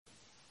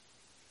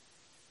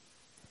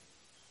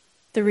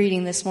The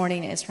reading this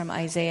morning is from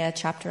Isaiah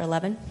chapter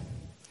 11.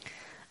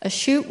 A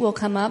shoot will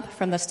come up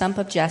from the stump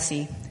of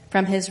Jesse.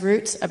 From his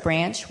roots a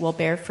branch will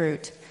bear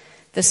fruit.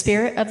 The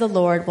Spirit of the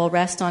Lord will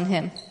rest on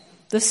him,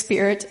 the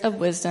Spirit of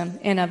wisdom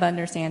and of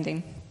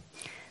understanding,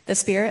 the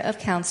Spirit of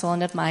counsel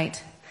and of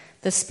might,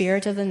 the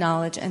Spirit of the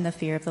knowledge and the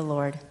fear of the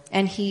Lord.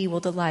 And he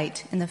will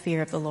delight in the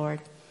fear of the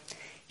Lord.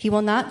 He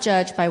will not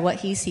judge by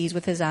what he sees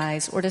with his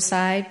eyes, or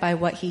decide by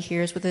what he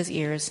hears with his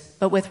ears,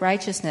 but with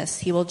righteousness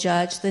he will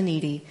judge the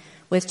needy.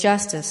 With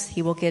justice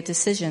he will give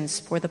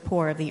decisions for the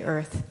poor of the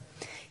earth.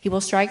 He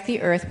will strike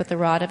the earth with the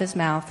rod of his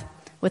mouth.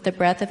 With the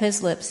breath of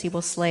his lips he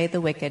will slay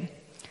the wicked.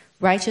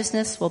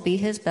 Righteousness will be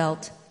his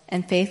belt,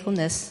 and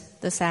faithfulness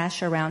the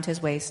sash around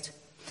his waist.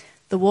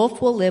 The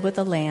wolf will live with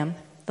the lamb.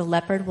 The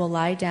leopard will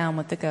lie down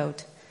with the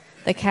goat.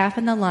 The calf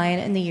and the lion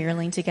and the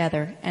yearling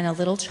together, and a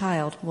little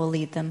child will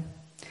lead them.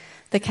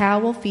 The cow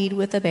will feed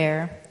with the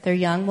bear. Their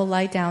young will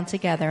lie down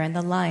together, and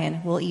the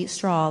lion will eat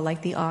straw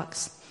like the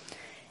ox.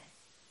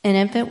 An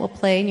infant will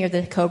play near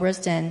the cobra's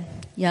den.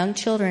 Young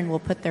children will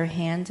put their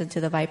hands into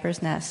the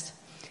viper's nest.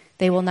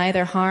 They will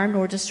neither harm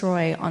nor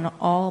destroy on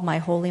all my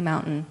holy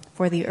mountain,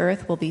 for the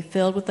earth will be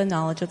filled with the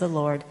knowledge of the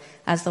Lord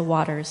as the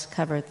waters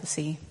cover the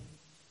sea.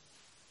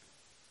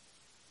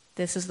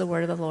 This is the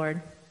word of the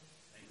Lord.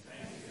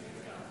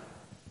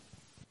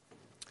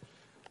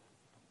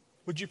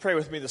 Would you pray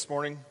with me this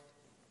morning?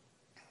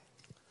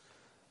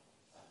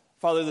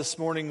 Father, this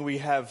morning we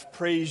have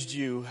praised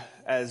you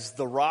as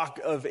the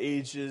rock of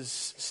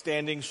ages,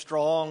 standing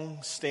strong,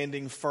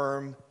 standing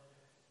firm,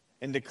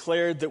 and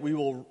declared that we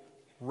will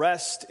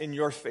rest in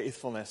your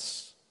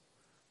faithfulness.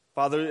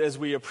 Father, as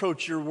we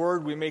approach your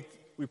word, we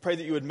pray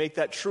that you would make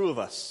that true of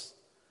us,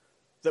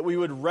 that we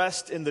would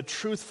rest in the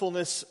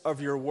truthfulness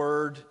of your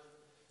word,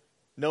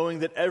 knowing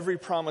that every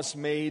promise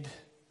made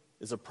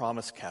is a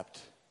promise kept.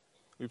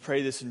 We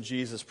pray this in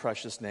Jesus'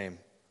 precious name.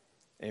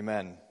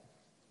 Amen.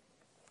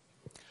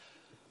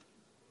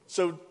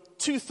 So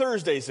 2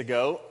 Thursdays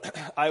ago,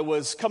 I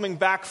was coming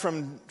back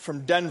from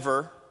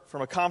Denver,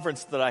 from a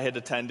conference that I had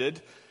attended,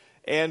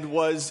 and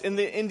was in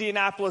the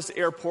Indianapolis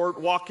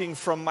airport walking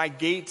from my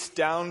gate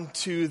down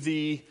to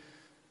the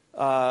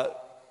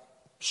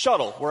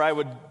shuttle where I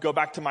would go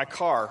back to my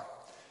car.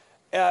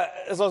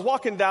 As I was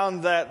walking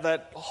down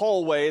that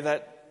hallway,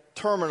 that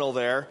terminal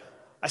there,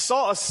 I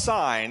saw a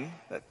sign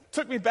that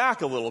took me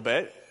back a little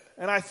bit,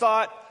 and I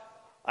thought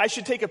I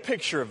should take a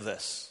picture of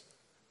this.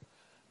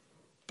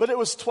 But it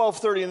was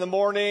 12:30 in the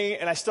morning,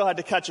 and I still had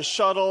to catch a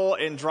shuttle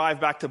and drive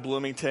back to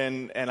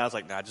Bloomington, and I was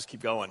like, nah, just keep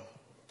going.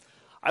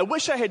 I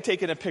wish I had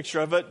taken a picture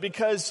of it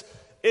because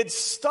it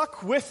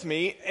stuck with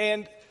me,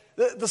 and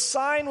the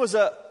sign was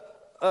an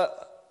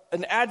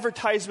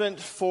advertisement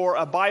for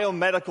a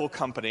biomedical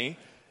company,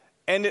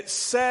 and it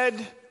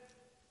said,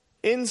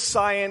 "In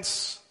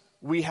science,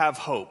 we have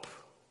hope."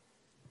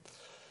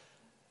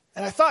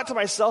 And I thought to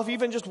myself,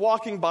 even just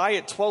walking by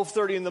at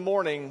 12:30 in the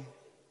morning,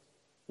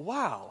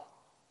 wow.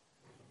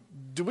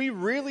 Do we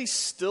really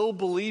still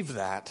believe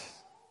that?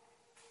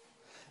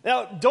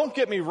 Now, don't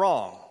get me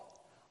wrong.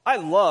 I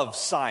love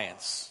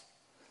science.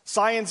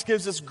 Science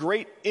gives us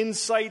great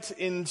insight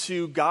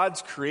into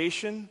God's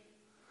creation.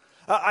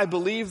 I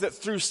believe that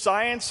through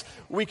science,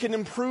 we can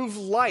improve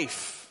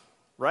life,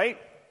 right?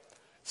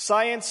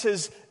 Science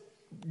has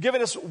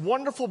given us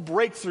wonderful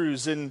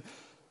breakthroughs in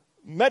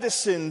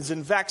medicines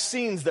and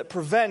vaccines that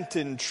prevent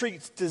and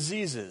treat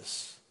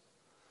diseases.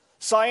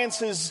 Science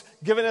has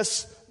given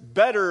us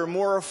better,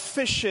 more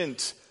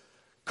efficient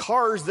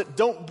cars that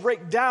don't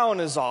break down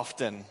as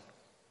often.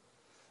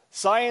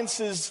 Science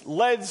has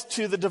led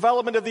to the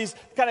development of these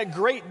kind of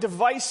great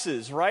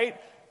devices, right?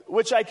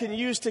 Which I can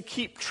use to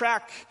keep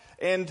track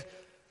and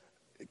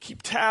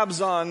keep tabs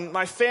on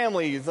my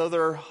family, though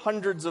they're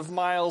hundreds of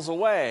miles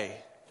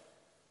away.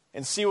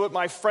 And see what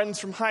my friends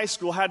from high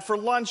school had for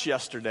lunch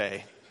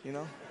yesterday, you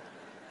know?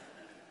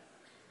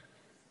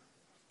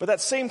 But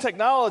that same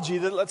technology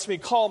that lets me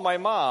call my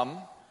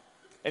mom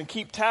and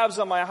keep tabs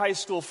on my high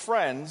school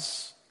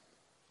friends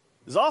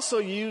is also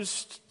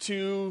used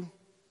to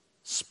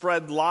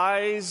spread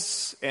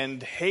lies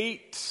and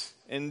hate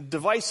and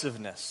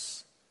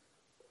divisiveness.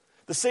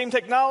 The same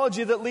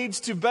technology that leads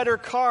to better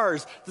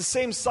cars, the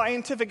same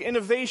scientific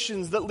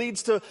innovations that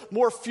leads to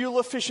more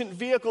fuel-efficient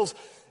vehicles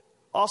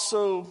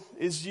also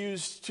is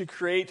used to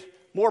create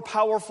more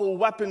powerful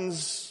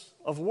weapons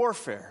of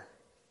warfare.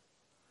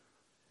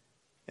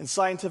 And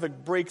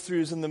scientific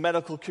breakthroughs in the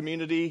medical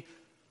community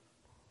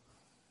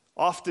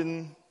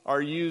often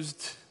are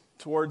used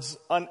towards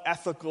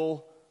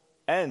unethical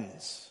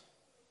ends.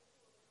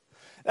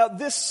 Now,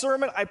 this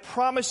sermon, I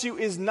promise you,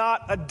 is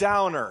not a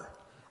downer.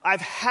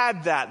 I've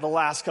had that the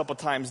last couple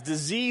times.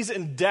 Disease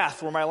and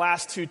death were my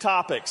last 2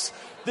 topics.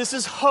 This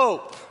is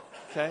hope,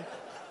 okay?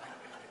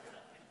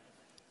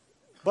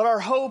 But our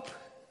hope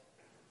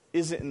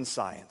isn't in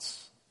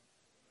science.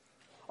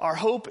 Our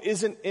hope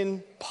isn't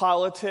in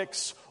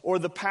politics or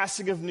the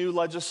passing of new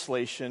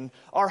legislation.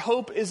 Our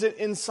hope isn't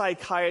in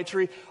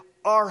psychiatry.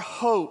 Our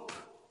hope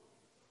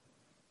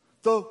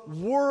The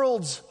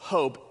world's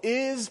hope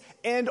is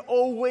and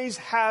always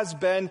has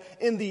been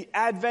in the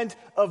advent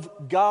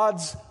of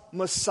God's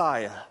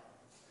Messiah,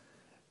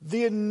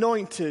 the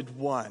Anointed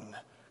One,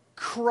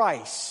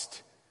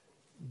 Christ,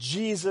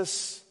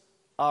 Jesus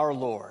our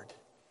Lord.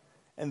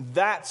 And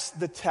that's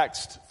the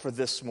text for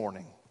this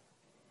morning.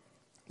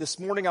 This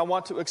morning I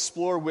want to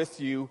explore with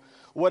you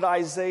what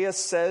Isaiah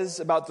says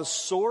about the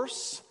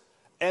source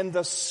and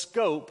the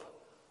scope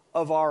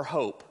of our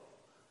hope.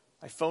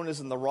 My phone is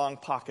in the wrong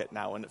pocket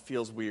now and it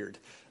feels weird.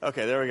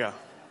 Okay, there we go.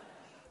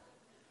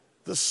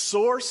 The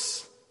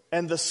source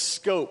and the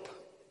scope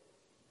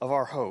of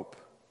our hope.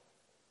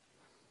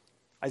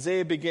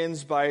 Isaiah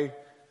begins by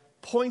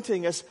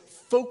pointing us,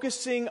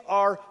 focusing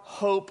our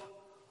hope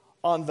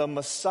on the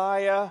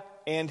Messiah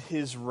and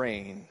his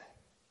reign.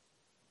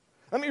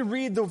 Let me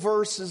read the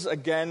verses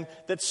again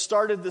that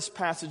started this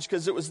passage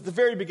because it was the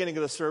very beginning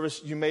of the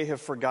service. You may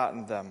have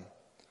forgotten them.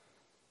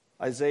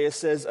 Isaiah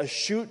says, "A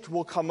shoot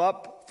will come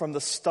up from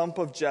the stump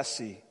of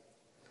Jesse.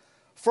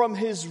 From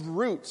his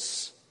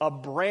roots, a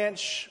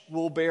branch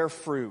will bear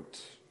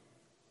fruit."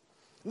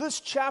 This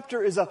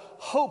chapter is a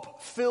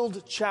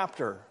hope-filled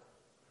chapter.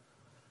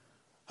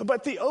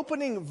 But the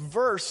opening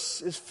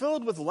verse is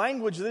filled with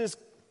language that is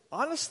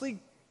honestly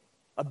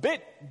a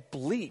bit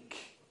bleak.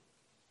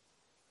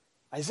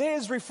 Isaiah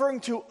is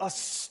referring to a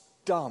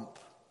stump.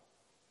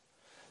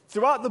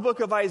 Throughout the book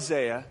of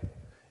Isaiah,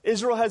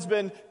 Israel has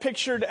been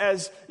pictured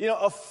as,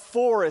 a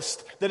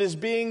forest that is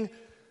being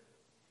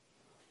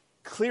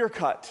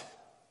clear-cut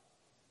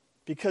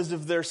because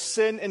of their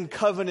sin and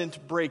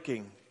covenant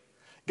breaking.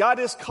 God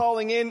is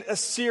calling in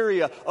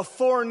Assyria, a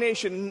foreign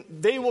nation.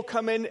 They will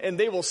come in and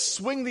they will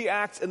swing the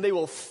axe and they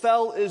will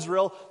fell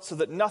Israel so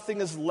that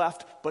nothing is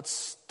left but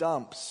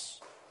stumps.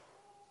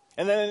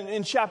 And then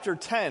in chapter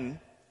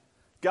 10,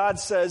 God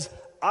says,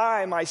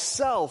 "I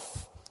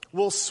myself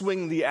will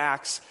swing the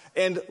axe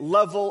and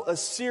level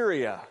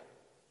Assyria."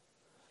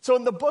 So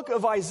in the book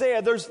of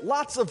Isaiah, there's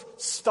lots of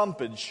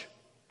stumpage.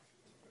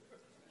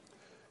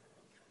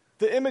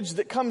 The image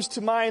that comes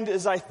to mind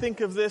as I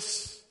think of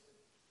this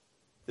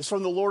is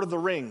from the Lord of the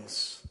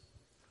Rings.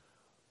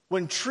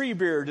 When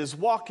Treebeard is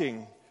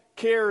walking,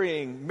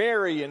 carrying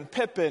Merry and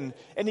Pippin,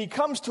 and he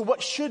comes to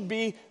what should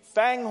be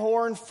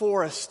Fanghorn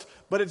Forest,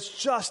 but it's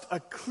just a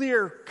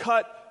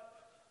clear-cut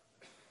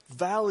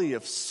valley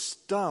of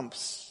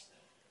stumps.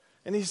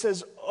 And he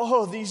says,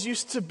 "Oh, these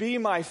used to be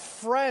my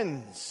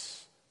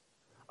friends.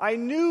 I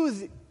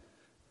knew."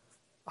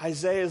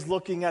 Isaiah is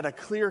looking at a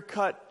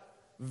clear-cut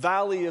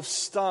valley of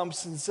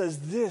stumps and says,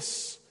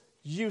 "This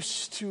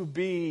used to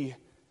be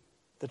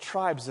the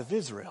tribes of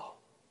Israel.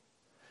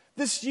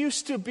 This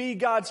used to be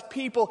God's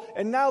people,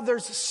 and now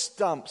there's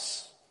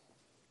stumps."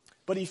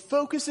 But he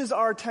focuses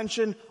our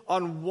attention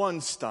on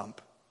one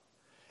stump.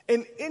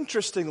 And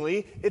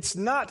interestingly, it's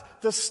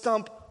not the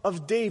stump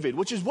of David,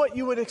 which is what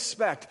you would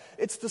expect.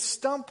 It's the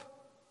stump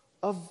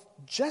of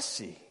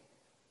Jesse.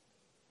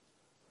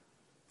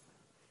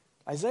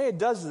 Isaiah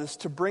does this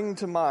to bring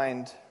to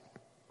mind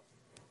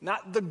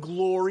not the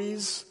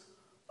glories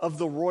of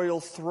the royal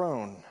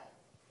throne,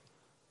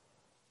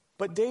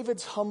 but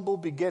David's humble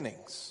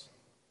beginnings.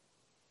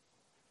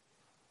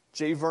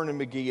 J. Vernon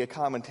McGee, a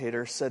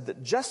commentator, said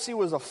that Jesse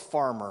was a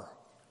farmer,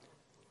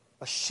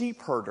 a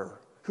sheep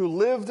herder, who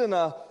lived in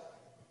a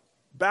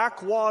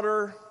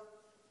backwater,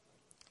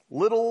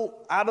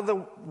 little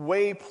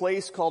out-of-the-way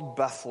place called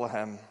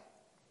Bethlehem.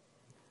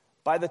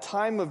 By the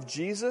time of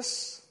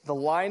Jesus, the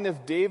line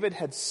of David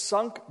had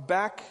sunk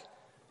back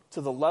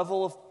to the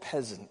level of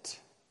peasant.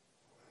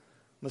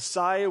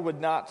 Messiah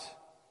would not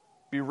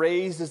be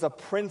raised as a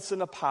prince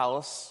in a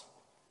palace,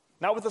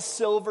 not with a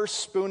silver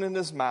spoon in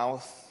his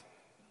mouth,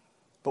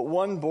 but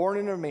one born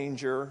in a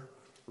manger,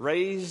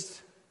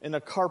 raised in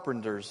a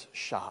carpenter's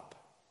shop.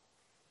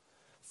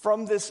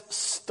 From this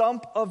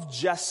stump of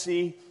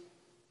Jesse,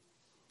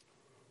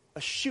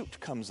 a shoot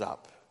comes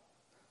up.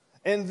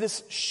 And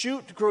this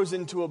shoot grows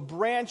into a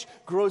branch,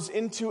 grows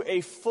into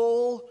a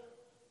full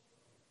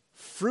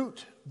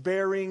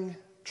fruit-bearing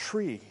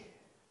tree.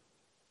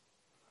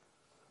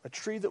 A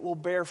tree that will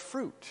bear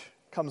fruit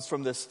comes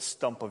from this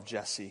stump of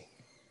Jesse.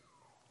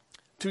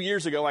 2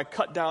 years ago, I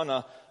cut down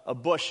a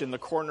bush in the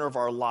corner of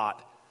our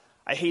lot.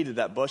 I hated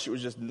that bush. It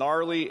was just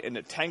gnarly, and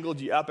it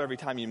tangled you up every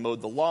time you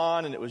mowed the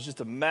lawn, and it was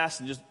just a mess,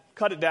 and just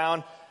cut it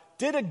down.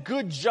 Did a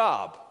good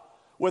job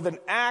with an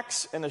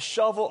axe and a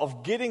shovel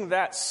of getting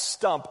that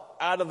stump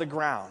out of the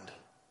ground.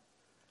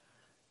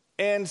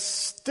 And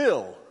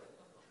still,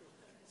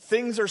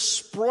 things are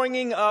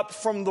springing up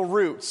from the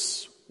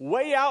roots,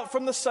 way out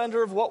from the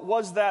center of what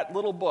was that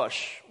little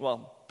bush.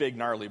 Well, big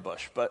gnarly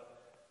bush, but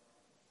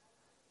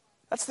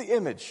that's the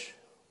image.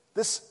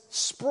 This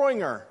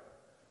springer,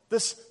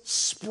 this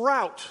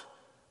sprout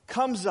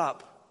comes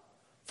up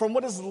from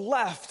what is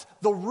left,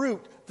 the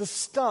root, the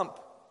stump,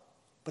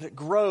 but it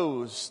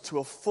grows to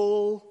a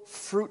full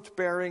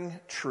fruit-bearing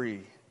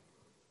tree.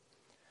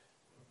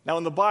 Now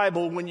in the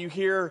Bible, when you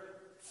hear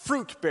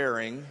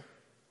fruit-bearing,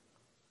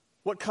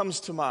 what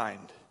comes to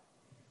mind?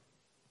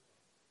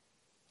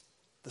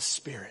 The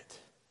Spirit,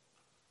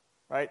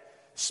 right?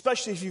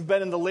 especially if you've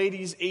been in the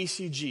ladies'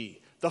 ACG,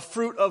 the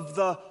fruit of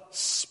the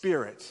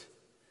Spirit.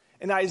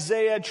 And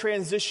Isaiah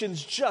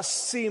transitions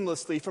just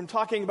seamlessly from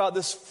talking about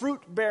this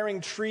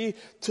fruit-bearing tree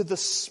to the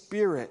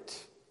Spirit.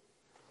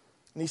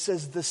 And he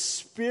says, the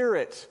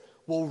Spirit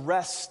will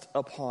rest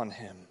upon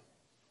him.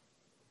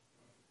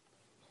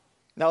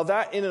 Now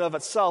that in and of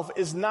itself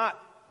is not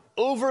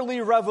overly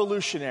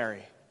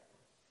revolutionary.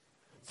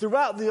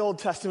 Throughout the Old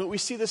Testament, we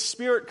see the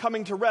Spirit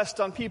coming to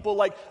rest on people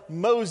like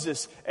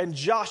Moses and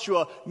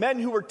Joshua, men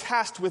who were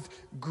tasked with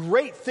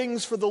great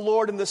things for the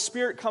Lord, and the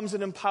Spirit comes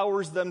and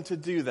empowers them to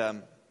do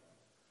them.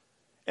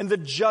 And the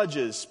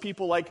judges,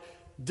 people like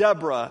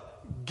Deborah,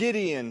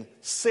 Gideon,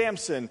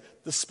 Samson,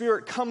 the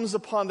Spirit comes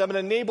upon them and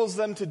enables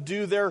them to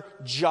do their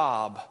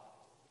job.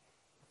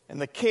 And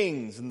the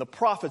kings and the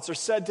prophets are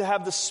said to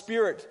have the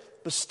Spirit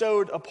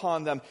bestowed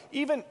upon them.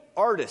 Even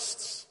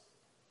artists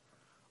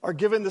are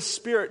given the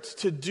Spirit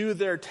to do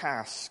their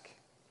task.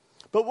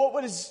 But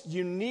what is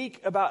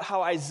unique about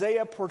how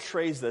Isaiah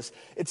portrays this,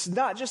 it's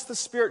not just the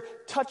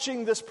Spirit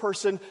touching this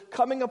person,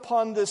 coming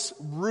upon this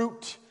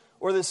root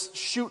or this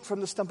shoot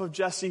from the stump of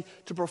Jesse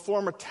to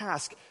perform a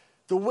task.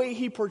 The way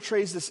he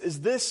portrays this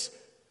is this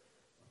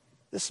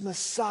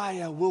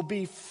Messiah will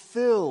be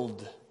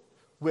filled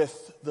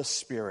with the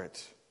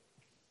Spirit.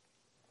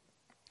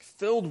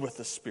 Filled with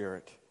the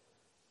Spirit.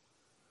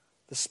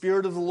 The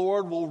Spirit of the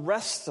Lord will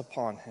rest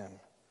upon him.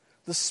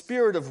 The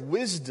Spirit of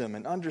wisdom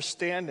and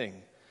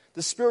understanding.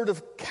 The Spirit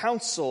of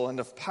counsel and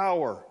of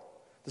power.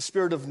 The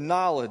Spirit of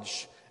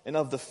knowledge and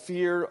of the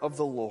fear of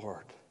the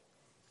Lord.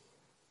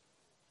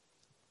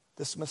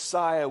 This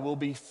Messiah will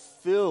be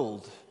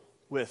filled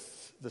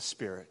with the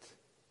Spirit.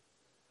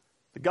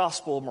 The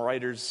gospel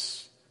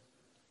writers,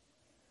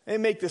 they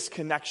make this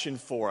connection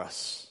for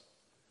us.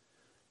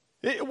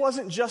 It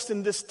wasn't just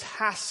in this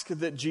task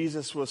that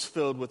Jesus was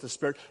filled with the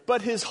Spirit,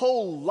 but his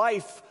whole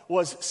life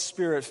was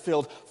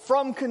Spirit-filled.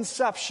 From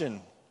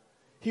conception,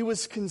 he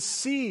was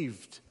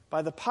conceived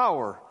by the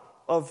power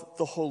of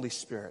the Holy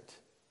Spirit.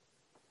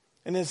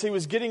 And as he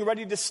was getting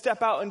ready to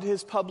step out into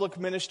his public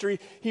ministry,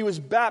 he was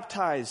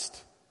baptized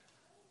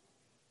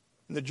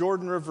in the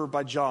Jordan River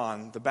by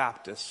John the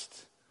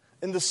Baptist.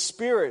 And the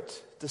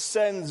Spirit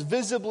descends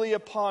visibly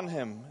upon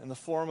him in the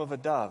form of a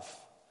dove.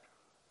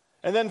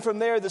 And then from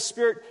there, the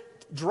Spirit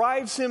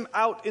drives him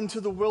out into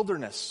the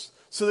wilderness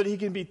so that he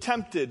can be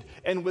tempted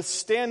and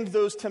withstand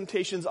those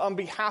temptations on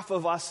behalf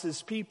of us,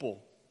 his people.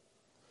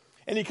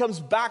 And he comes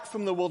back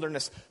from the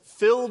wilderness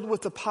filled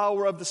with the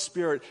power of the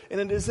Spirit.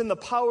 And it is in the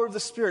power of the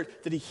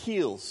Spirit that he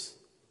heals,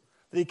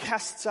 that he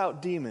casts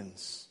out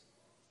demons,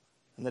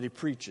 and that he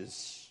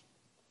preaches.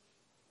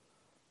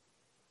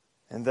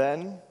 And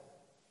then,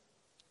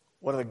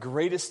 one of the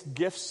greatest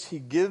gifts he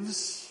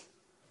gives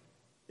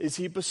is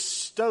he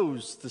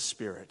bestows the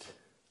Spirit.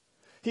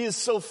 He is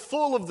so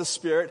full of the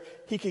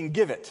Spirit, he can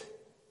give it.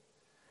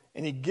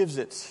 And he gives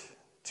it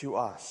to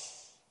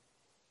us.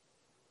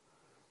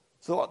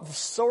 So the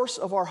source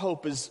of our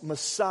hope is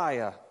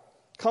Messiah.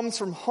 Comes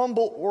from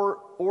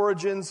humble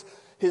origins.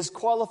 His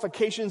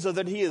qualifications are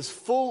that he is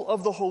full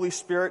of the Holy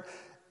Spirit.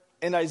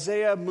 And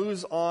Isaiah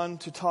moves on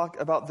to talk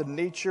about the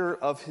nature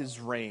of his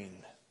reign.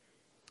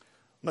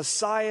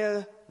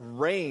 Messiah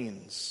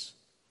reigns.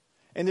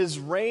 And his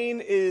reign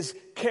is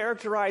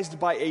characterized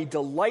by a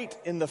delight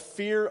in the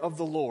fear of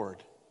the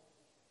Lord.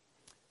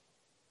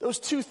 Those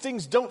two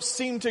things don't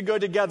seem to go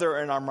together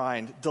in our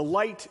mind,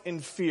 delight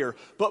and fear.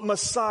 But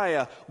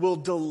Messiah will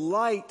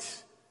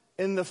delight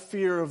in the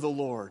fear of the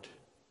Lord.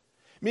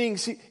 Meaning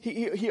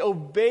he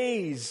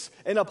obeys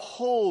and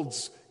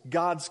upholds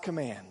God's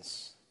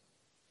commands.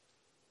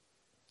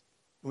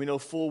 We know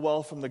full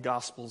well from the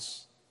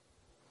Gospels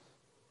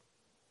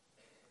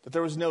that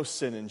there was no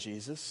sin in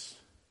Jesus.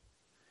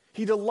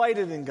 He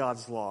delighted in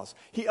God's laws.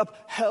 He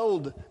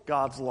upheld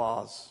God's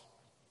laws.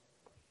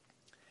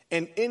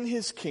 And in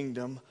his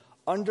kingdom,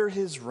 under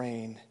his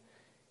reign,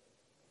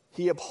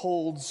 he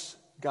upholds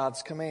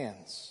God's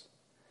commands,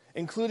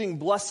 including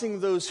blessing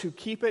those who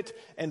keep it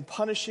and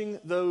punishing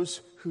those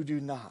who do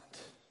not.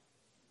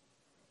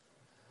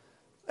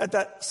 At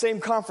that same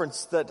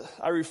conference that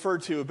I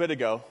referred to a bit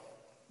ago,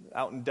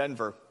 out in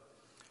Denver,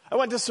 I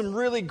went to some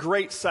really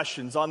great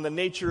sessions on the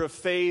nature of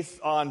faith,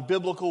 on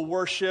biblical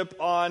worship,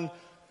 on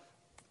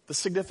the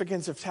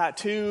significance of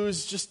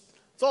tattoos,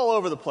 it's all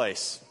over the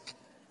place.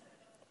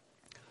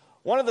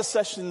 One of the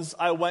sessions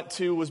I went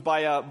to was by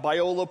a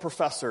Biola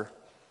professor.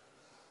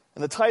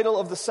 And the title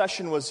of the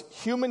session was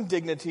Human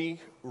Dignity,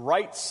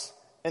 Rights,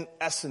 and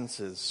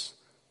Essences.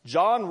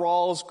 John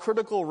Rawls'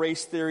 Critical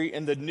Race Theory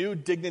and the New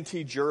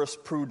Dignity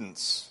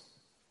Jurisprudence.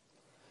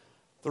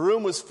 The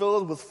room was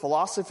filled with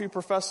philosophy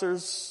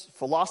professors,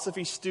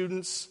 philosophy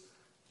students,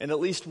 and at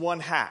least one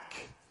hack.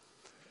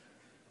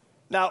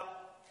 Now,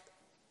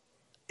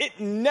 it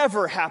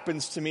never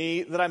happens to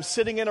me that I'm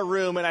sitting in a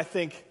room and I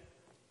think,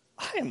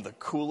 I am the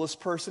coolest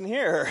person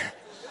here.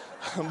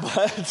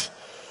 But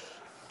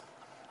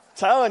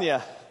telling you,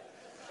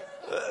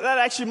 that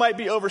actually might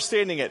be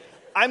overstating it.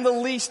 I'm the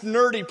least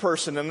nerdy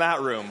person in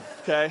that room,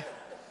 okay?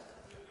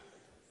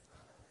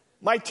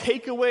 My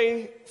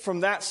takeaway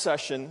from that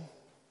session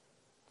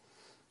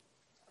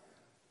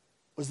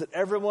was that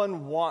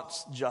everyone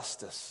wants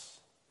justice,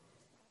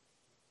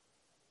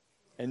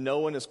 and no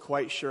one is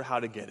quite sure how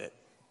to get it.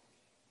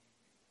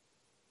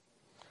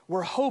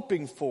 We're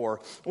hoping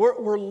for,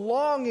 we're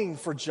longing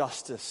for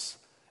justice,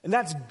 and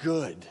that's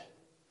good.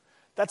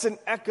 That's an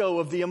echo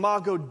of the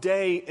Imago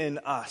Dei in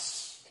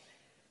us.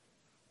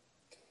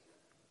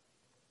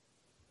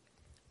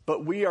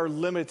 But we are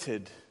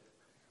limited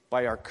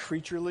by our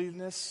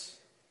creatureliness,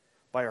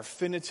 by our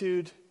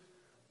finitude,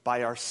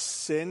 by our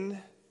sin,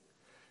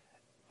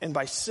 and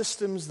by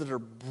systems that are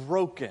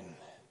broken.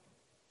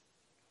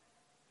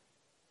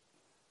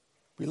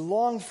 We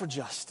long for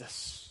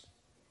justice.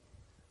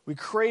 We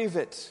crave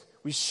it.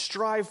 We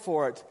strive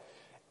for it.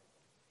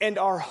 And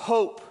our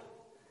hope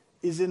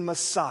is in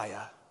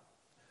Messiah,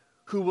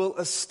 who will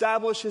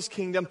establish his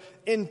kingdom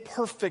in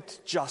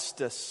perfect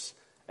justice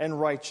and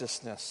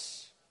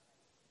righteousness.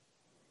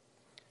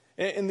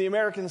 In the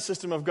American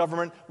system of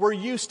government, we're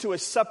used to a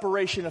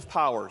separation of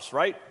powers,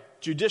 right?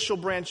 Judicial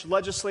branch,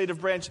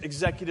 legislative branch,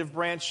 executive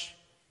branch.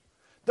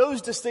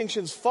 Those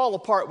distinctions fall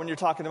apart when you're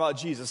talking about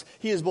Jesus.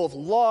 He is both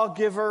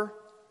lawgiver,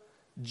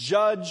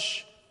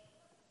 judge,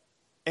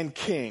 and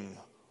king,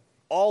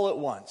 all at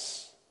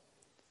once,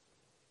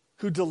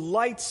 who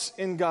delights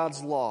in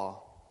God's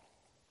law.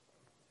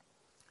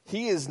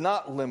 He is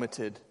not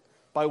limited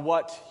by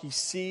what he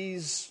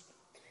sees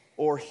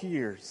or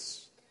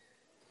hears.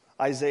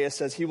 Isaiah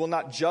says he will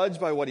not judge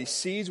by what he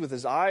sees with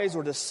his eyes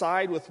or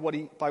decide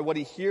by what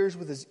he hears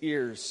with his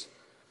ears,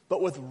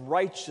 but with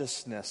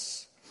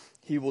righteousness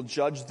he will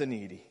judge the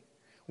needy.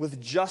 With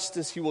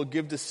justice he will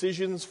give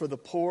decisions for the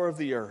poor of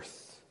the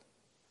earth.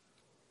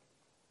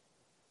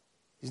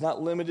 He's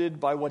not limited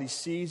by what he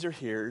sees or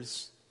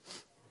hears.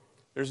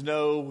 There's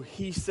no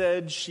he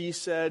said, she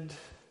said.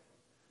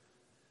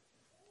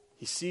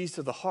 He sees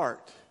to the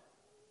heart,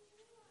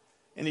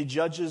 and he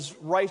judges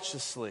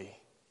righteously.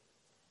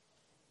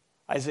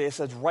 Isaiah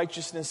says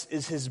righteousness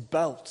is his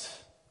belt.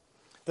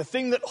 The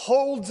thing that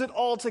holds it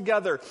all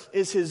together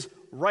is his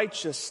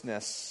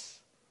righteousness.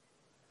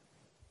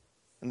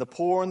 And the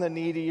poor and the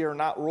needy are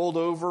not rolled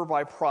over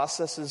by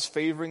processes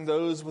favoring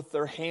those with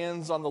their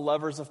hands on the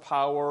levers of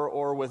power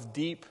or with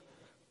deep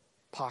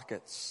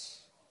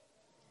pockets.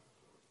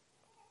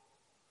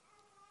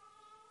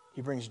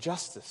 He brings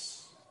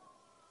justice.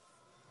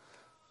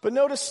 But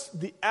notice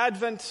the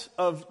advent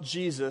of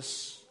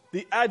Jesus,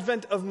 the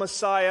advent of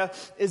Messiah,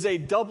 is a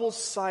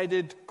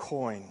double-sided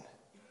coin.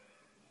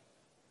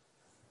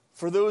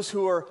 For those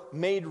who are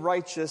made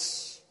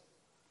righteous,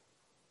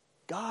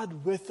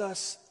 God with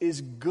us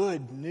is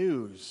good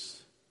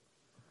news.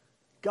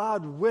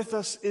 God with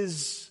us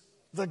is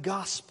the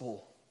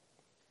gospel.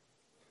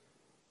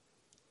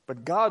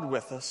 But God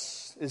with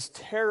us is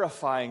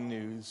terrifying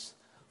news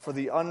for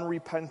the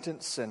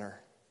unrepentant sinner.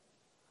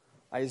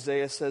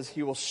 Isaiah says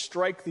he will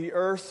strike the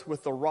earth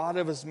with the rod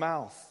of his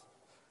mouth.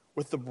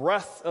 With the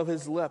breath of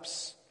his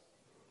lips,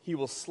 he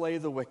will slay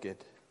the wicked.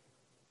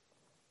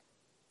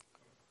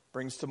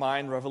 Brings to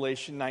mind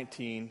Revelation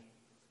 19,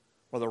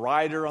 where the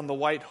rider on the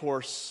white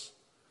horse,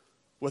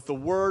 with the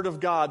word of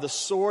God, the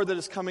sword that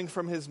is coming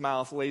from his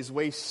mouth, lays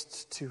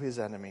waste to his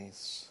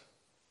enemies.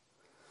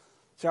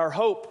 So our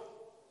hope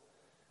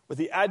with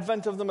the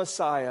advent of the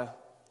Messiah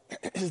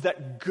is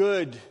that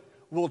good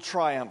will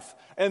triumph,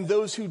 and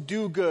those who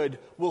do good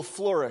will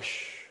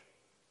flourish,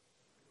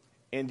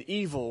 and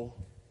evil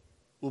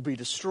will be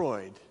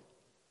destroyed,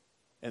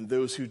 and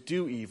those who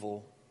do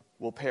evil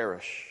will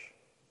perish.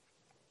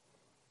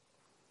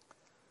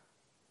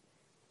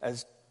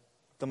 As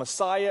the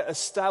Messiah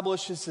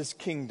establishes his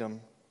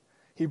kingdom,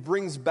 he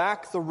brings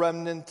back the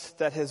remnant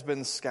that has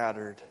been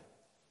scattered.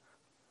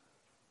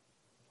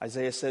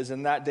 Isaiah says,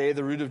 in that day,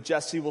 the root of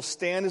Jesse will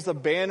stand as a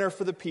banner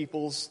for the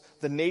peoples.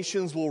 The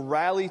nations will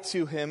rally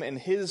to him, and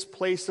his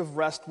place of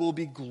rest will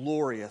be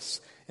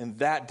glorious. In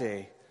that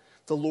day,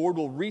 the Lord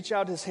will reach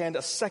out his hand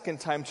a second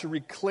time to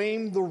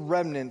reclaim the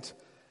remnant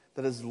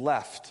that is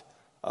left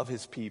of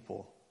his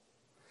people.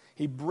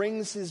 He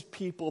brings his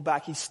people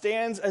back. He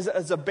stands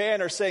as a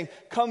banner saying,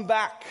 come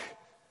back,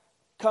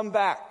 come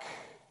back.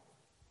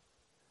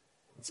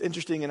 It's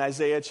interesting in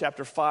Isaiah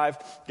chapter 5,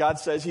 God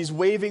says he's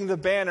waving the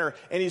banner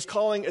and he's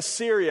calling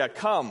Assyria,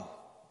 come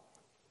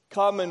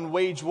and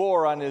wage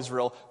war on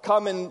Israel.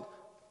 Come and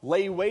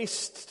lay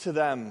waste to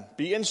them.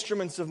 Be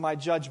instruments of my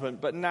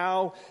judgment. But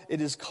now it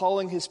is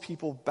calling his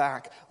people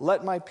back.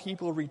 Let my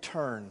people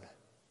return.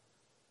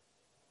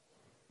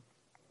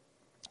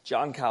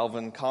 John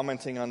Calvin,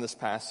 commenting on this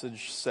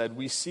passage, said,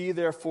 we see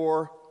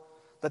therefore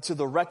that to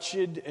the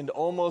wretched and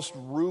almost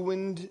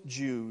ruined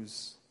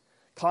Jews,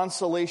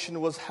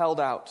 consolation was held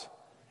out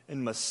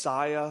in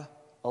Messiah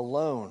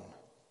alone,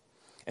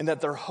 and that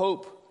their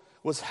hope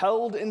was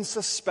held in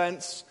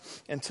suspense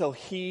until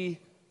he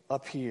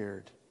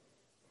appeared.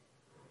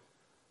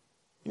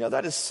 You know,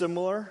 that is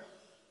similar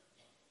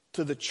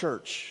to the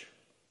church.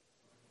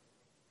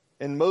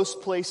 In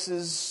most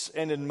places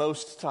and in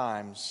most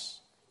times,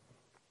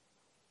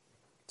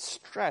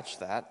 stretch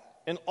that.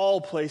 in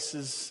all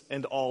places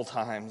and all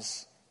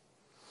times.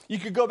 You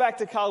could go back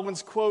to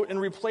Calvin's quote and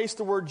replace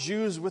the word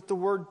Jews with the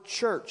word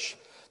church.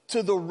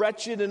 To the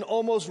wretched and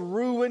almost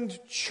ruined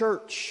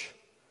church,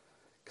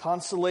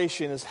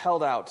 consolation is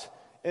held out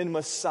in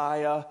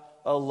Messiah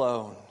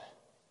alone.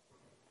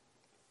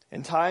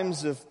 In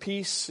times of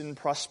peace and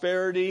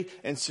prosperity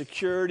and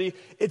security,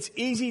 it's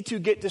easy to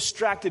get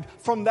distracted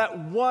from that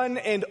one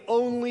and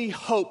only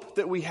hope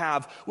that we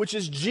have, which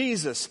is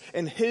Jesus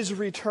and his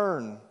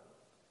return.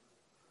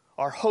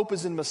 Our hope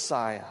is in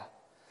Messiah.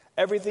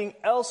 Everything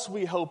else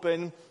we hope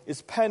in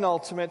is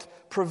penultimate,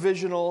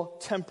 provisional,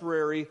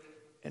 temporary,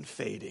 and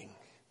fading.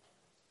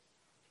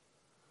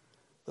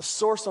 The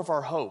source of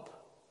our hope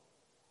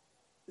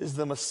is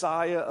the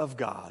Messiah of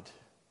God,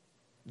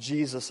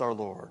 Jesus our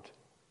Lord.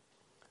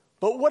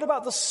 But what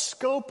about the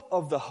scope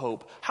of the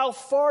hope? How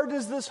far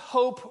does this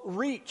hope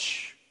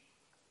reach?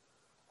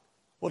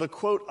 Well, to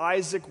quote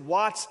Isaac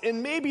Watts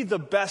in maybe the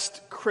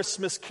best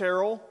Christmas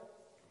carol,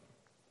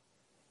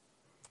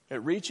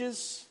 it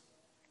reaches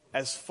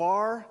as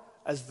far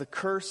as the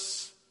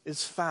curse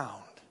is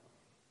found.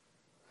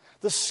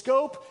 The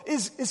scope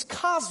is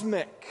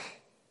cosmic.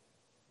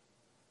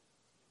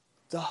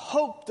 The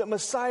hope that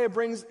Messiah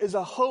brings is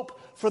a hope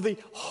for the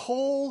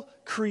whole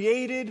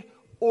created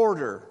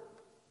order.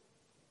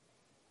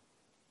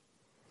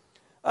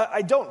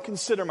 I don't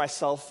consider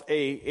myself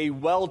a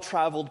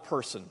well-traveled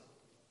person.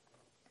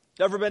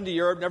 Never been to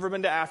Europe, never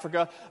been to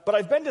Africa, but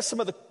I've been to some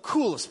of the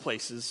coolest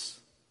places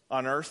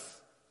on earth.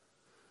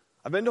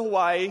 I've been to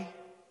Hawaii,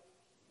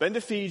 been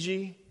to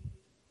Fiji,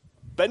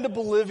 been to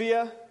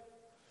Bolivia.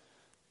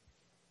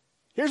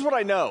 Here's what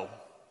I know.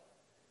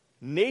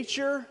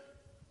 Nature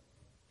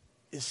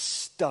is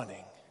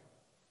stunning.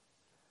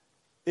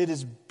 It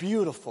is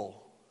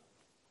beautiful.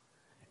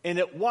 And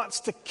it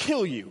wants to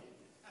kill you.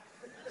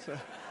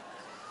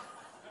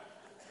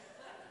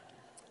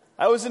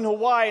 I was in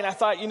Hawaii and I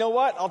thought, you know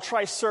what? I'll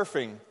try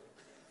surfing.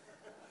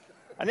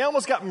 And I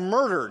almost got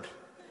murdered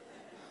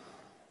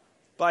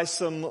by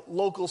some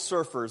local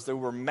surfers that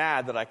were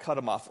mad that I cut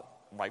them off,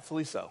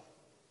 rightfully so.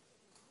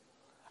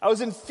 I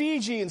was in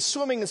Fiji and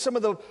swimming in some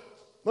of the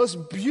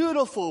most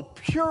beautiful,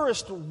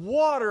 purest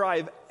water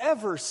I've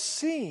ever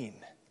seen.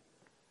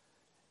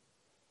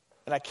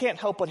 And I can't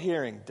help but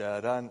hearing,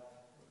 da-dun,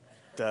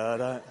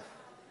 da-dun.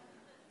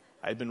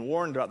 I'd been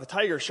warned about the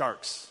tiger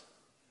sharks.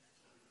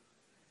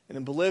 And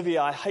in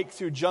Bolivia, I hiked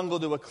through jungle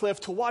to a cliff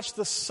to watch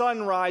the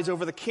sun rise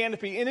over the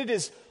canopy, and it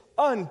is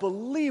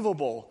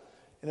unbelievable.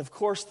 And of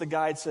course, the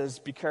guide says,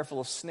 be careful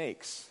of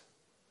snakes.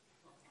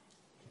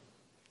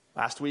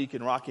 Last week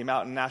in Rocky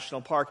Mountain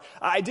National Park,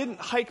 I didn't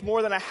hike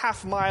more than a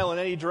half mile in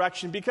any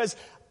direction because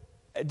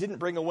I didn't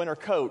bring a winter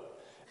coat.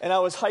 And I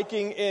was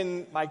hiking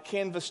in my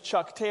canvas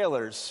Chuck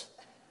Taylors.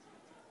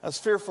 I was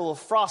fearful of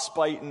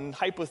frostbite and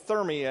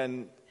hypothermia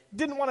and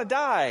didn't want to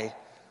die.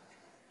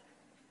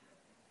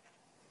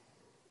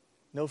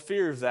 No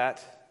fear of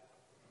that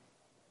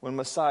when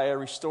Messiah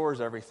restores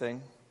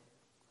everything.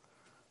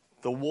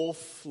 The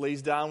wolf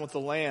lays down with the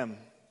lamb.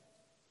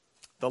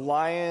 The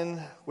lion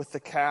with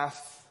the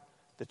calf.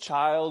 The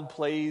child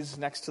plays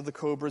next to the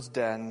cobra's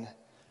den.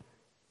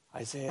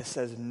 Isaiah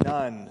says,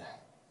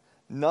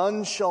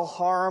 none shall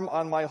harm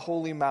on my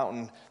holy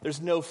mountain.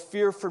 There's no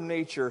fear from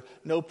nature,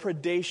 no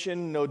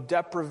predation, no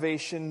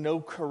deprivation,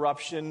 no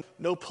corruption,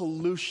 no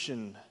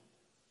pollution.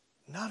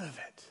 None of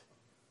it.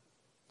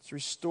 It's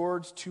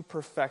restored to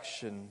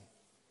perfection.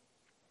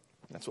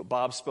 That's what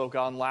Bob spoke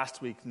on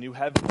last week, new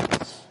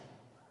heavens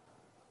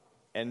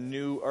and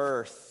new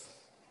earth.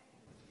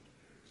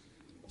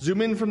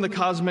 Zoom in from the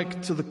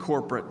cosmic to the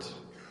corporate.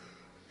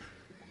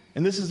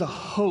 And this is a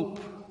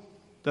hope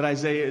that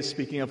Isaiah is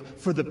speaking of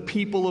for the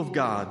people of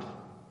God.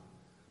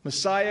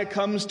 Messiah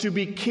comes to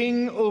be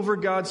king over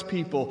God's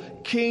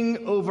people,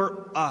 king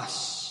over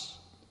us.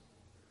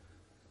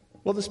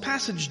 Well, this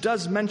passage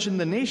does mention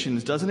the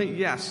nations, doesn't it?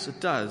 Yes, it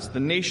does.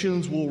 The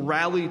nations will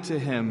rally to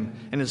him,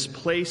 and his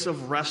place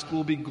of rest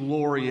will be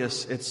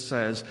glorious, it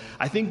says.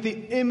 I think the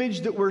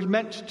image that we're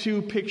meant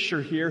to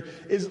picture here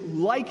is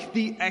like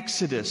the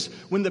Exodus,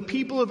 when the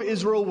people of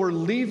Israel were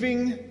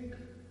leaving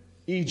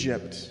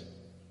Egypt.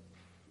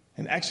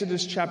 In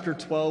Exodus chapter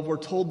 12, we're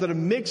told that a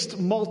mixed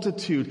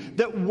multitude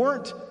that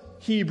weren't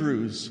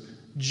Hebrews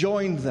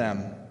joined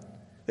them.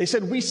 They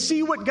said, we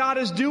see what God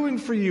is doing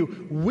for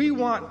you. We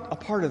want a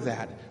part of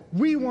that.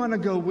 We want to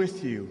go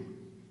with you.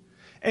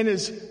 And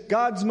as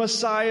God's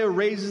Messiah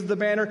raises the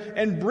banner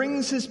and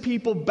brings his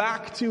people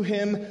back to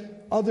him,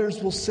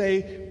 others will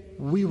say,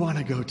 we want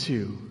to go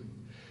too.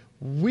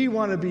 We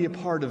want to be a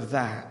part of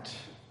that.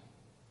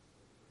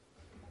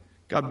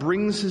 God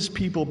brings his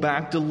people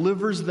back,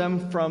 delivers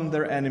them from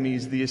their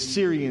enemies, the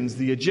Assyrians,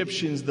 the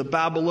Egyptians, the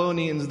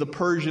Babylonians, the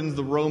Persians,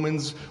 the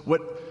Romans,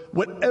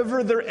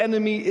 whatever their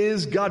enemy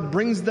is, God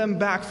brings them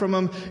back from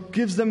them,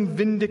 gives them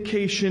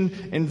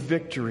vindication and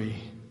victory.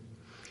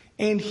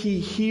 And he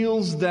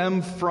heals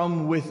them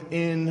from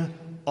within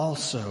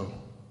also.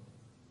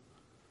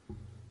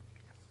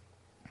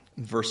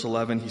 In verse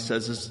 11,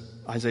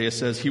 Isaiah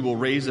says, he will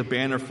raise a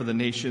banner for the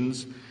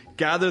nations.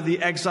 gather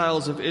the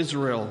exiles of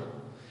Israel.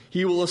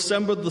 He will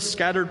assemble the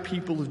scattered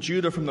people of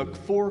Judah from the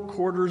four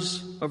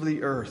quarters of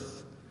the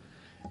earth.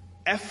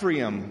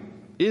 Ephraim,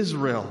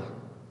 Israel,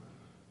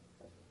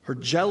 her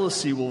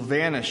jealousy will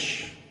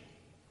vanish.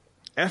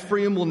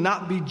 Ephraim will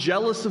not be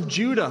jealous of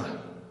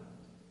Judah,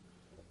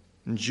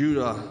 and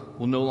Judah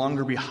will no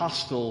longer be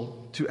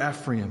hostile to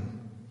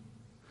Ephraim.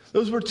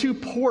 Those were two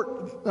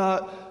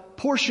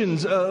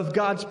portions of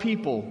God's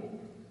people,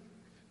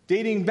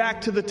 dating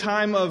back to the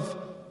time of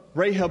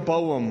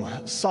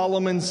Rehoboam,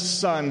 Solomon's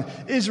son.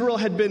 Israel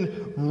had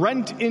been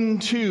rent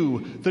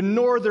into the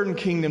northern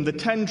kingdom, the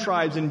 10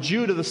 tribes, and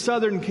Judah, the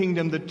southern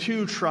kingdom, the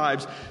 2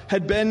 tribes,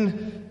 had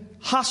been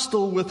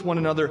hostile with one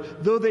another.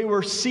 Though they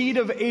were seed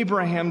of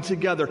Abraham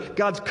together,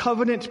 God's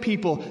covenant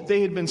people,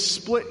 they had been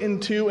split in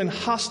two and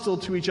hostile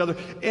to each other.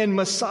 And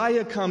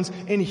Messiah comes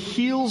and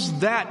heals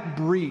that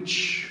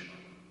breach.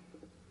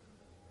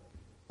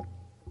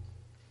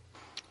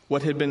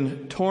 What had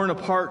been torn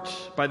apart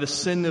by the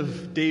sin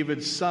of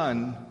David's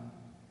son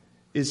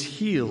is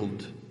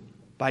healed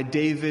by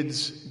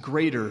David's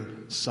greater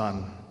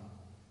son.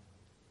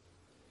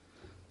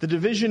 The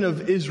division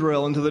of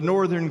Israel into the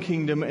northern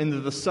kingdom and into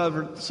the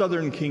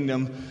southern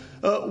kingdom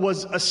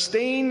was a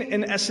stain,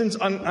 in essence,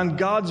 on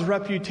God's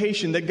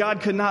reputation that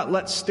God could not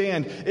let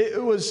stand.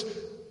 It was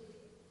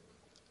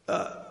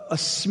a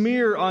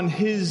smear on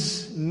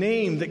his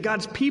name that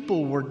God's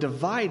people were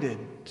divided.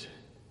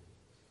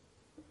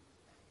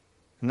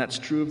 And that's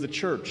true of the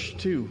church,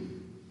 too.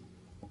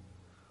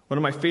 One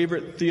of my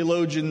favorite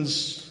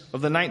theologians of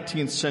the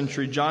 19th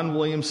century, John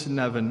Williamson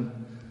Nevin,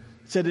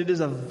 said it is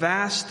a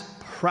vast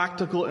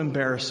practical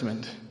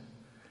embarrassment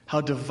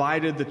how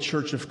divided the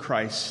Church of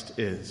Christ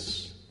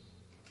is.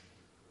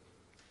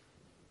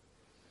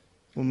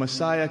 When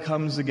Messiah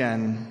comes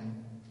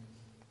again,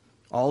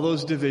 all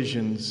those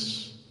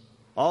divisions,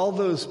 all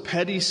those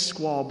petty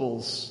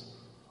squabbles,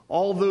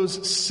 all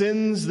those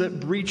sins that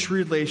breach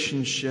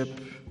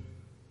relationship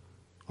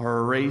are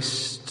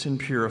erased and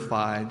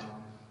purified,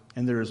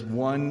 and there is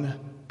one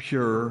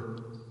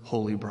pure,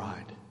 holy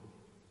bride.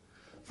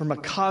 From a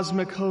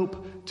cosmic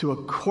hope to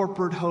a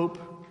corporate hope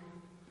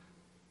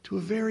to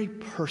a very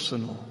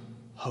personal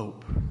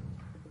hope.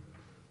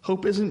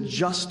 Hope isn't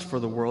just for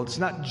the world. It's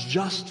not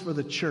just for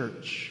the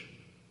church.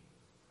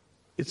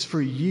 It's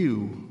for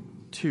you,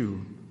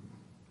 too.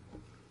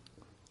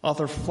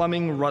 Author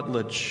Fleming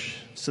Rutledge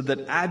said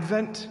that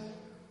Advent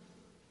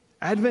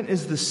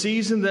is the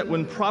season that,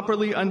 when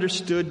properly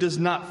understood, does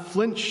not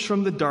flinch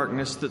from the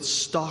darkness that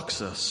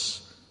stalks us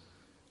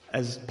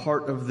as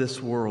part of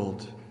this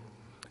world.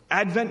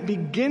 Advent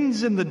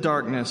begins in the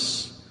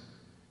darkness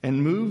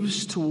and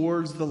moves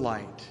towards the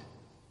light.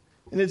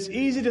 And it's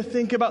easy to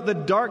think about the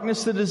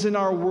darkness that is in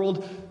our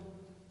world,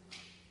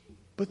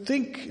 but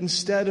think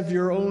instead of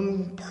your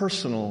own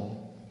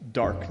personal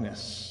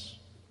darkness.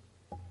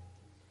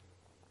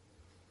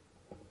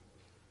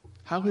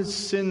 How has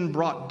sin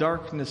brought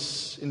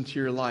darkness into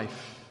your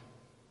life?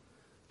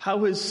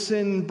 How has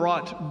sin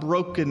brought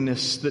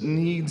brokenness that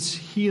needs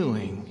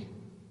healing?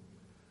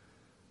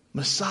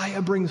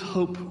 Messiah brings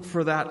hope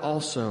for that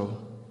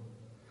also.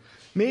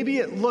 Maybe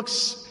it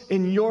looks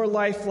in your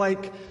life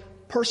like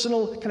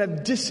personal kind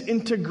of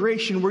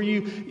disintegration, where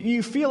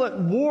you feel at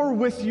war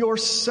with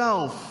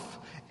yourself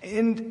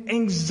and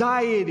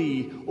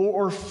anxiety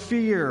or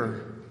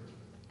fear.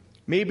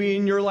 Maybe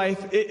in your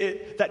life,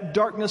 that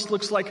darkness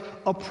looks like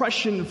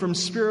oppression from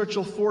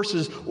spiritual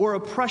forces or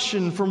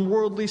oppression from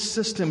worldly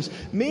systems.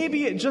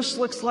 Maybe it just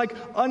looks like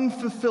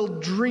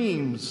unfulfilled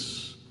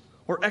dreams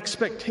or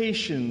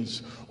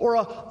expectations or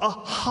a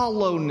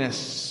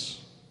hollowness.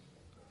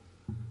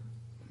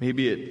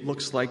 Maybe it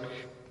looks like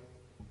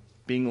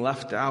being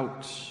left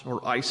out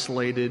or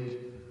isolated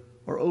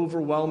or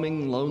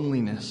overwhelming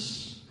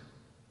loneliness.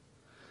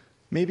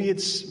 Maybe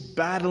it's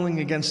battling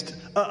against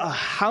a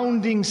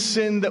hounding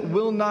sin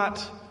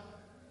that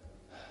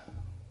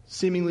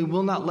seemingly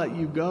will not let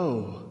you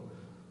go,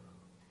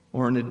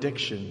 or an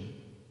addiction.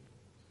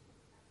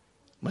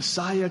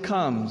 Messiah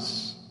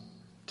comes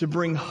to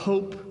bring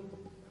hope,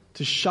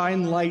 to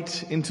shine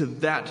light into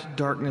that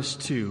darkness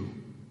too.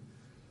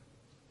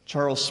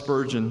 Charles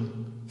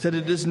Spurgeon said,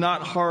 "It is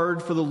not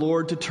hard for the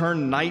Lord to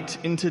turn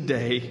night into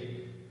day.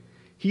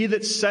 He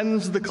that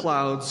sends the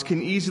clouds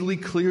can easily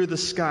clear the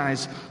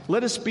skies.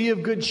 Let us be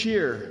of good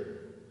cheer.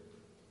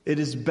 It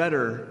is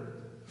better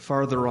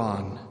farther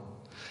on.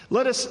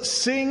 Let us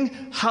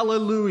sing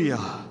hallelujah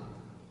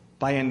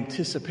by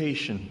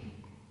anticipation."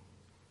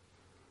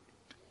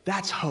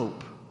 That's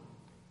hope.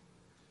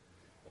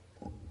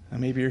 Now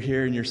maybe you're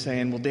here and you're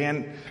saying, "Well,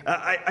 Dan,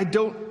 I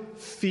don't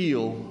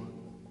feel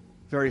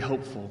very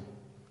hopeful.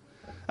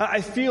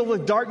 I feel the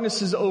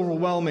darkness is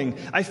overwhelming.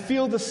 I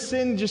feel the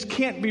sin just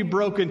can't be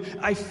broken.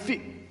 Let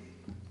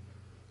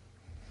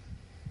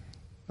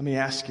me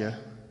ask you,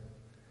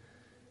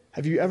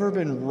 have you ever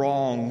been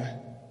wrong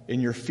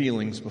in your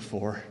feelings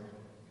before?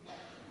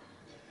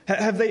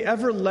 Have they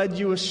ever led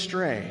you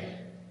astray?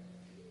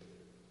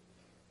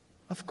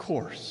 Of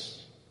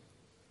course.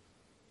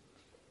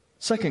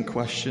 Second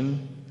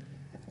question,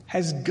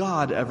 Has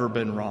God ever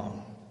been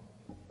wrong?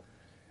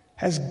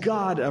 Has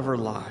God ever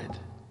lied?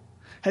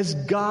 Has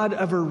God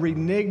ever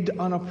reneged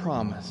on a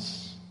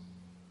promise?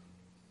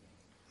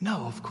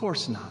 No, of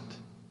course not.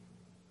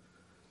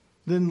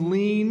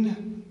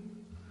 Then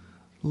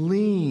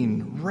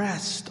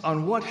rest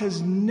on what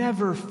has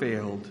never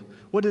failed,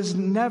 what has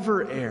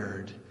never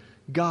erred,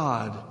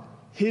 God,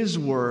 His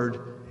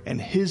Word,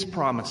 and His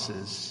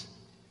promises.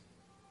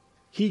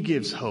 He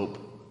gives hope.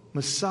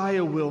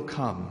 Messiah will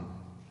come.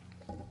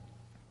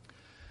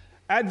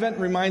 Advent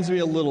reminds me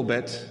a little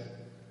bit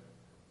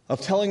of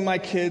telling my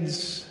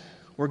kids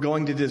we're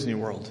going to Disney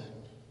World.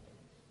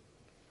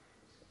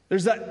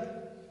 There's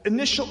that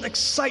initial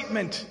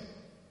excitement.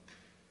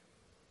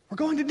 We're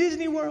going to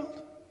Disney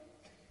World.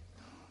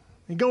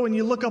 You go and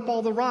you look up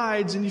all the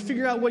rides and you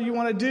figure out what you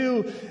want to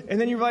do,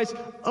 and then you realize,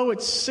 oh,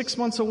 it's 6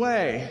 months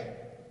away.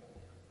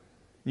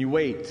 You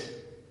wait.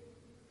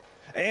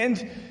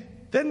 And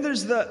then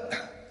there's the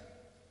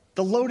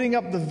loading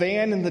up the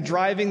van and the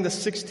driving the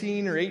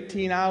 16 or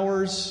 18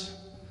 hours.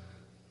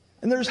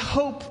 And there's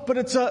hope, but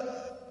it's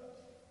a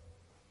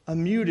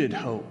muted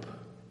hope.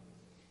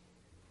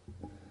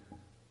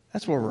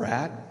 That's where we're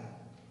at.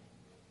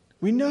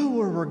 We know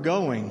where we're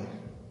going,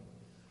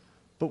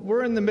 but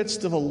we're in the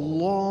midst of a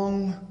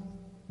long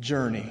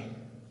journey.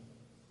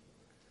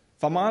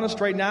 If I'm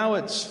honest right now,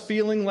 it's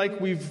feeling like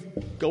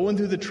we've going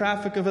through the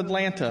traffic of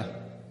Atlanta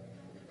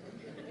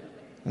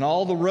and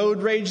all the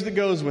road rage that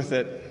goes with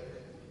it.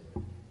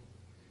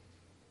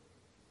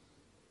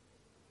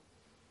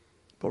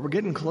 But we're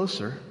getting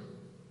closer.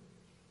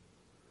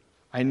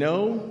 I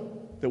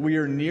know that we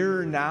are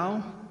nearer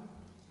now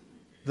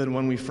than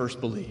when we first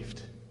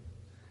believed.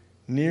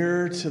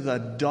 Nearer to the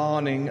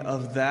dawning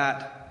of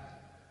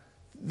that,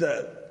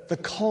 the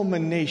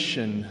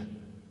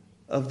culmination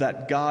of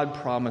that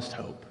God-promised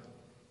hope.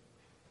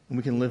 And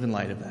we can live in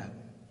light of that.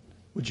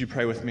 Would you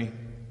pray with me?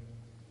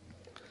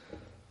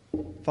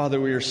 Father,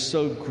 we are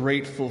so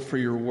grateful for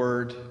your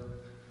word.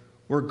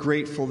 We're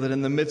grateful that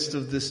in the midst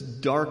of this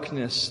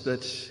darkness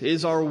that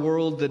is our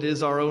world, that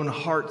is our own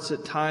hearts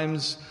at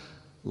times,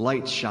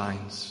 light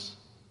shines.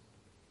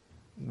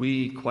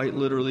 We quite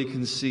literally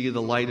can see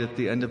the light at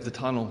the end of the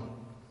tunnel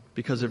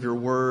because of your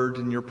word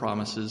and your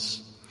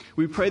promises.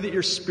 We pray that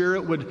your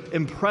Spirit would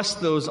impress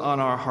those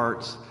on our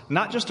hearts,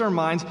 not just our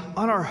minds,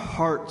 on our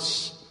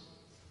hearts,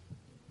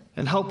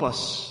 and help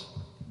us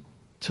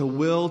to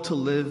will to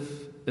live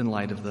in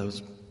light of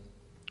those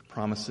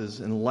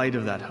promises, in light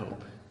of that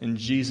hope. In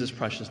Jesus'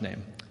 precious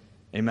name,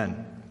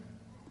 amen.